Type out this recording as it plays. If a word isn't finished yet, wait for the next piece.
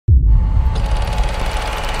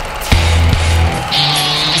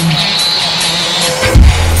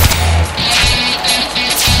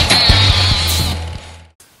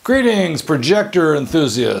Greetings, projector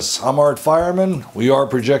enthusiasts. I'm Art Fireman. We are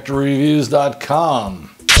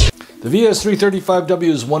projectorreviews.com. The VS335W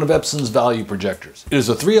is one of Epson's value projectors. It is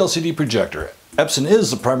a 3 LCD projector. Epson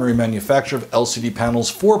is the primary manufacturer of LCD panels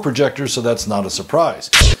for projectors, so that's not a surprise.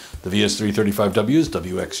 The VS335W is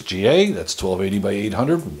WXGA, that's 1280 by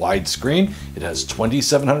 800, widescreen. It has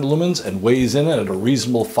 2700 lumens and weighs in at a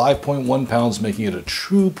reasonable 5.1 pounds, making it a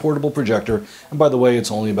true portable projector. And by the way,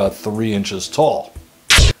 it's only about 3 inches tall.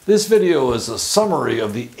 This video is a summary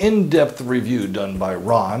of the in-depth review done by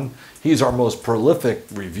Ron. He's our most prolific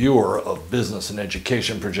reviewer of business and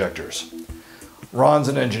education projectors. Ron's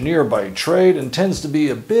an engineer by trade and tends to be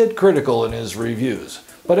a bit critical in his reviews.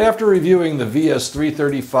 But after reviewing the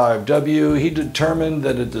VS335W, he determined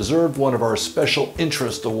that it deserved one of our special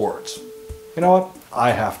interest awards. You know what?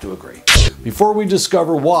 I have to agree. Before we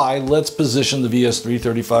discover why, let's position the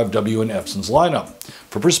VS335W in Epson's lineup.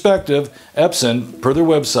 For perspective, Epson, per their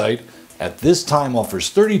website, at this time offers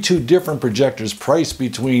 32 different projectors priced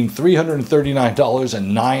between $339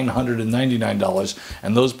 and $999,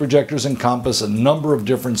 and those projectors encompass a number of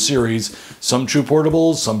different series, some true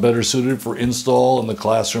portables, some better suited for install in the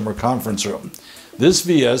classroom or conference room. This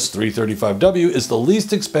VS335W is the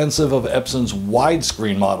least expensive of Epson's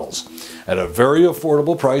widescreen models. At a very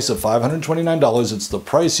affordable price of $529, it's the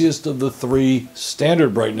priciest of the 3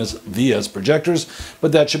 standard brightness VS projectors,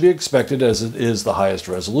 but that should be expected as it is the highest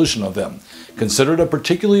resolution of them. Considered a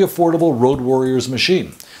particularly affordable Road Warriors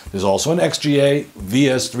machine. There's also an XGA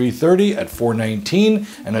VS330 at $419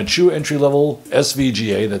 and a true entry-level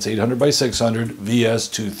SVGA, that's 800 by 600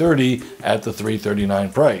 VS230 at the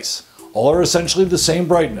 $339 price. All are essentially the same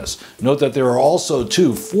brightness. Note that there are also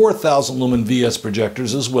 2 4,000 lumen VS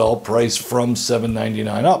projectors as well, priced from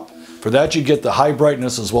 $799 up. For that you get the high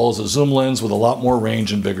brightness as well as a zoom lens with a lot more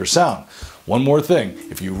range and bigger sound. One more thing,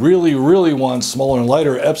 if you really want smaller and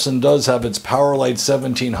lighter, Epson does have its PowerLight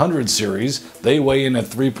 1700 series. They weigh in at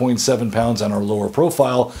 3.7 pounds and are lower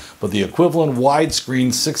profile, but the equivalent widescreen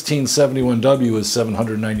 1671W is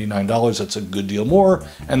 $799. That's a good deal more,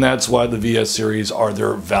 and that's why the VS series are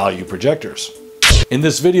their value projectors. In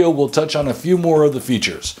this video, we'll touch on a few more of the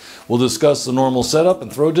features. We'll discuss the normal setup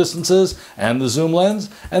and throw distances and the zoom lens,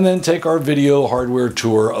 and then take our video hardware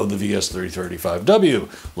tour of the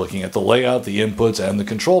VS335W, looking at the layout, the inputs, and the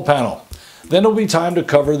control panel. Then it'll be time to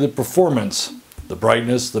cover the performance, the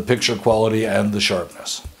brightness, the picture quality, and the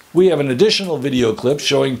sharpness. We have an additional video clip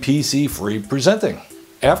showing PC-free presenting.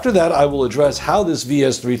 After that, I will address how this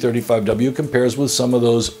VS335W compares with some of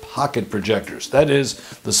those pocket projectors. That is,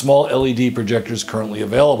 the small LED projectors currently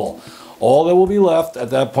available. All that will be left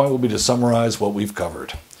at that point will be to summarize what we've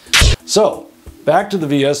covered. So, back to the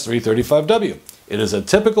VS335W. It is a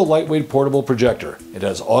typical lightweight portable projector. It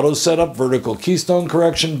has auto setup, vertical keystone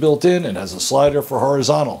correction built in, and has a slider for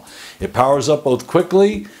horizontal. It powers up both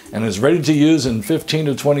quickly and is ready to use in 15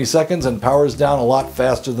 to 20 seconds and powers down a lot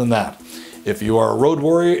faster than that. If you are a road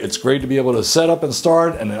warrior, it's great to be able to set up and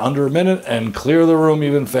start in under a minute and clear the room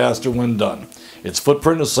even faster when done. Its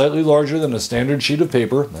footprint is slightly larger than a standard sheet of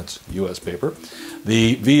paper, that's US paper.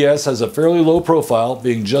 The VS has a fairly low profile,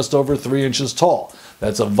 being just over 3 inches tall.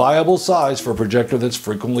 That's a viable size for a projector that's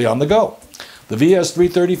frequently on the go. The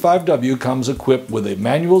VS335W comes equipped with a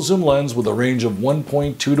manual zoom lens with a range of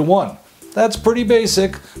 1.2 to 1. That's pretty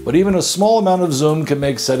basic, but even a small amount of zoom can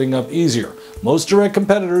make setting up easier. Most direct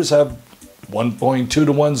competitors have 1.2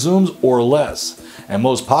 to 1 zooms or less, and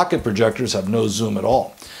most pocket projectors have no zoom at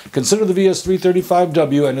all. Consider the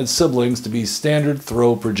VS335W and its siblings to be standard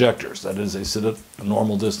throw projectors, that is, they sit at a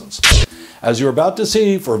normal distance. As you're about to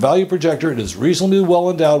see, for a value projector, it is reasonably well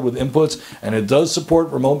endowed with inputs, and it does support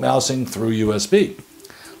remote mousing through USB.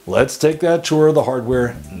 Let's take that tour of the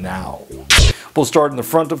hardware now. We'll start in the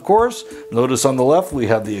front, of course. Notice on the left we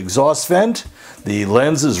have the exhaust vent. The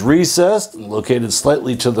lens is recessed and located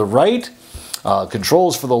slightly to the right.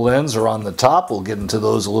 Controls for the lens are on the top. We'll get into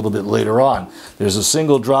those a little bit later on. There's a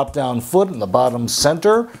single drop-down foot in the bottom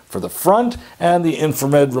center for the front, and the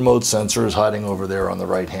infrared remote sensor is hiding over there on the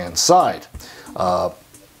right-hand side.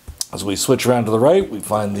 As we switch around to the right, we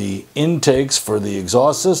find the intakes for the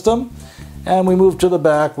exhaust system, and we move to the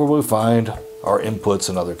back where we find our inputs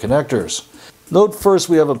and other connectors. Note first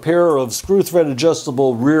we have a pair of screw thread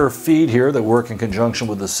adjustable rear feet here that work in conjunction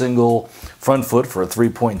with a single front foot for a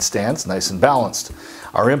 3-point stance, nice and balanced.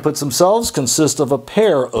 Our inputs themselves consist of a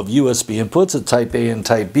pair of USB inputs, a Type A and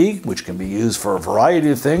Type B, which can be used for a variety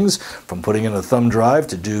of things, from putting in a thumb drive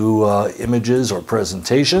to do images or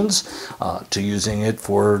presentations, to using it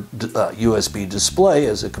for USB display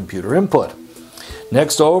as a computer input.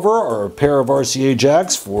 Next over are a pair of RCA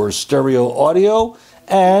jacks for stereo audio,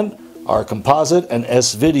 and our composite and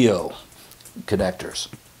S-video connectors.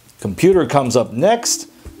 Computer comes up next.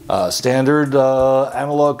 Standard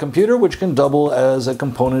analog computer, which can double as a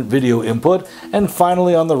component video input. And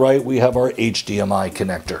finally on the right we have our HDMI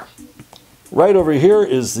connector. Right over here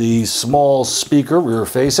is the small speaker rear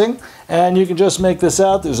facing, and you can just make this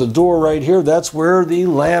out. There's a door right here. That's where the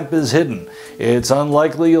lamp is hidden. It's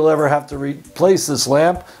unlikely you'll ever have to replace this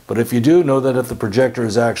lamp, but if you do, know that if the projector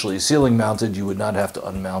is actually ceiling mounted, you would not have to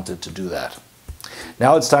unmount it to do that.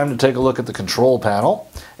 Now it's time to take a look at the control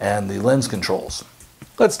panel and the lens controls.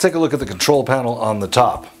 Let's take a look at the control panel on the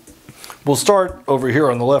top. We'll start over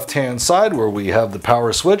here on the left-hand side where we have the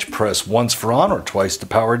power switch. Press once for on or twice to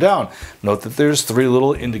power down. Note that there's 3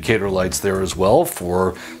 little indicator lights there as well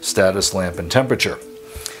for status, lamp, and temperature.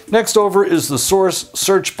 Next over is the source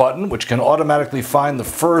search button, which can automatically find the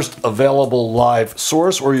first available live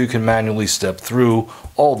source, or you can manually step through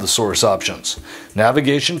all the source options.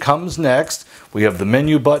 Navigation comes next. We have the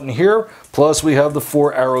menu button here, plus we have the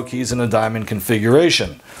 4 arrow keys in a diamond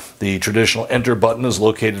configuration. The traditional enter button is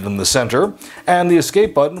located in the center, and the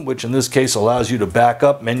escape button, which in this case allows you to back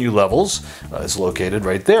up menu levels, is located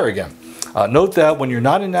right there again. Note that when you're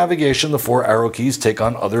not in navigation, the 4 arrow keys take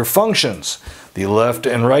on other functions. The left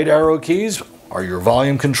and right arrow keys are your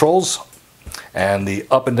volume controls, and the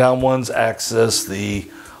up and down ones access the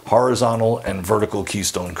horizontal and vertical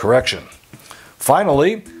keystone correction.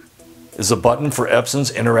 Finally is a button for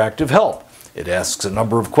Epson's interactive help. It asks a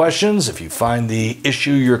number of questions. If you find the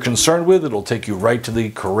issue you're concerned with, it'll take you right to the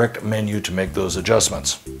correct menu to make those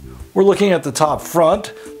adjustments. We're looking at the top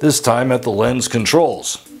front, this time at the lens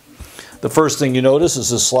controls. The first thing you notice is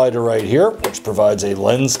this slider right here, which provides a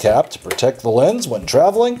lens cap to protect the lens when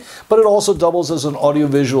traveling, but it also doubles as an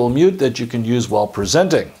audiovisual mute that you can use while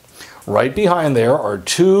presenting. Right behind there are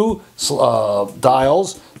 2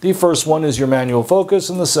 dials. The first one is your manual focus,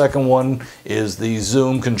 and the second one is the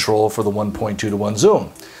zoom control for the 1.2 to 1 zoom.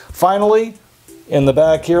 Finally, in the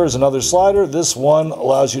back here is another slider. This one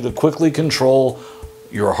allows you to quickly control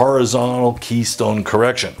your horizontal keystone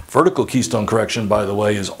correction. Vertical keystone correction, by the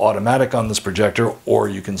way, is automatic on this projector, or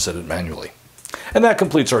you can set it manually. And that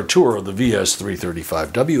completes our tour of the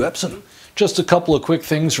VS335W Epson. Just a couple of quick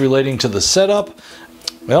things relating to the setup.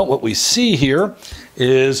 Well, what we see here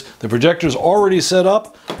is the projector's already set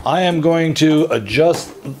up. I am going to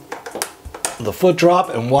adjust the foot drop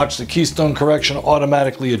and watch the keystone correction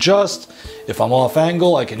automatically adjust. If I'm off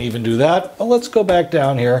angle, I can even do that. Well, let's go back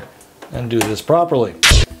down here and do this properly.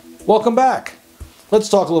 Welcome back. Let's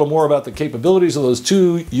talk a little more about the capabilities of those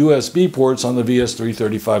 2 USB ports on the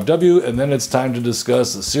VS335W, and then it's time to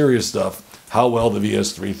discuss the serious stuff, how well the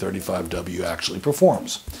VS335W actually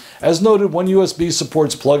performs. As noted, one USB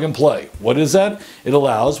supports plug and play. What is that? It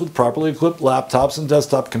allows, with properly equipped laptops and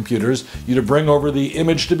desktop computers, you to bring over the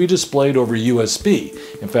image to be displayed over USB.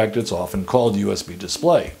 In fact, it's often called USB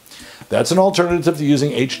display. That's an alternative to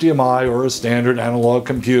using HDMI or a standard analog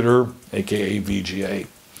computer, aka VGA.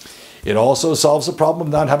 It also solves the problem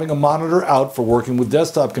of not having a monitor out for working with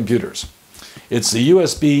desktop computers. It's the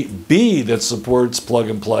USB-B that supports plug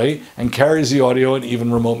and play and carries the audio and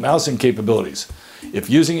even remote mousing capabilities. If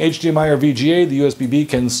using HDMI or VGA, the USB-B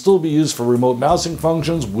can still be used for remote mousing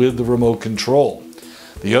functions with the remote control.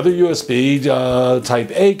 The other USB,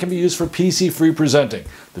 Type A, can be used for PC-free presenting.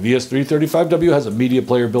 The VS335W has a media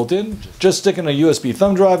player built in. Just stick in a USB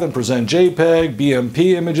thumb drive and present JPEG,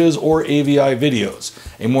 BMP images, or AVI videos.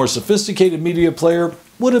 A more sophisticated media player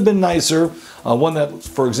would have been nicer, one that,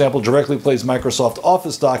 for example, directly plays Microsoft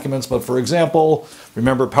Office documents, but for example,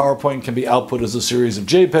 remember PowerPoint can be output as a series of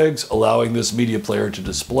JPEGs, allowing this media player to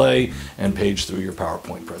display and page through your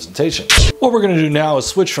PowerPoint presentation. What we're going to do now is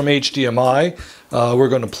switch from HDMI. We're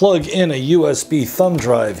going to plug in a USB thumb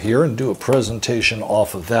drive here and do a presentation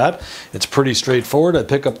off of that. It's pretty straightforward. I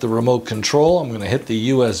pick up the remote control. I'm going to hit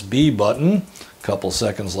the USB button. A couple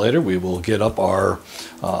seconds later, we will get up our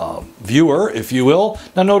viewer, if you will.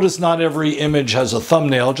 Now notice not every image has a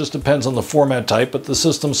thumbnail, just depends on the format type, but the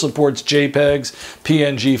system supports JPEGs,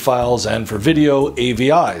 PNG files, and for video,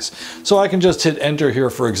 AVIs. So I can just hit enter here,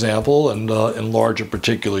 for example, and enlarge a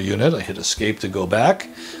particular unit. I hit escape to go back.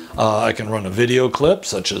 I can run a video clip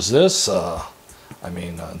such as this.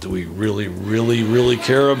 Do we really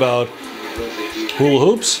care about hula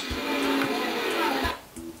hoops?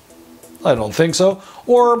 I don't think so.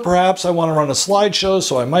 Or perhaps I want to run a slideshow,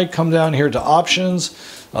 so I might come down here to options,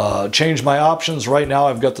 change my options. Right now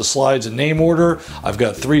I've got the slides in name order, I've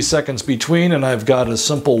got 3 seconds between, and I've got a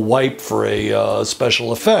simple wipe for a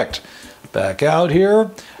special effect. Back out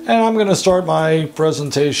here, and I'm going to start my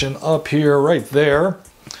presentation up here, right there.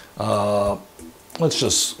 Let's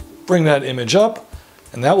just bring that image up,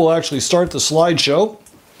 And that will actually start the slideshow.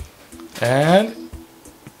 And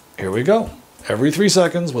here we go. Every 3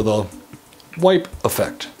 seconds with a wipe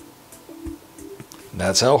effect. And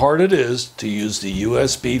that's how hard it is to use the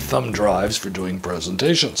USB thumb drives for doing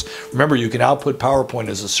presentations. Remember, you can output PowerPoint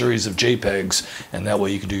as a series of JPEGs, and that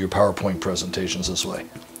way you can do your PowerPoint presentations this way.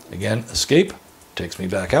 Again, escape takes me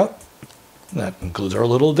back out. And that includes our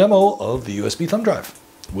little demo of the USB thumb drive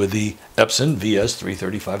with the Epson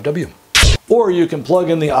VS335W. Or you can plug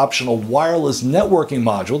in the optional wireless networking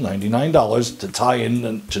module, $99, to tie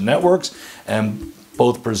in to networks and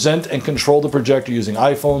both present and control the projector using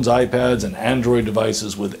iPhones, iPads, and Android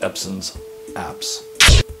devices with Epson's apps.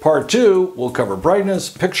 Part 2 will cover brightness,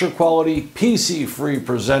 picture quality, PC-free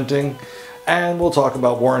presenting, and we'll talk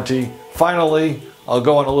about warranty. Finally, I'll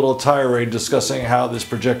go on a little tirade discussing how this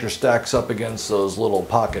projector stacks up against those little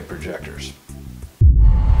pocket projectors.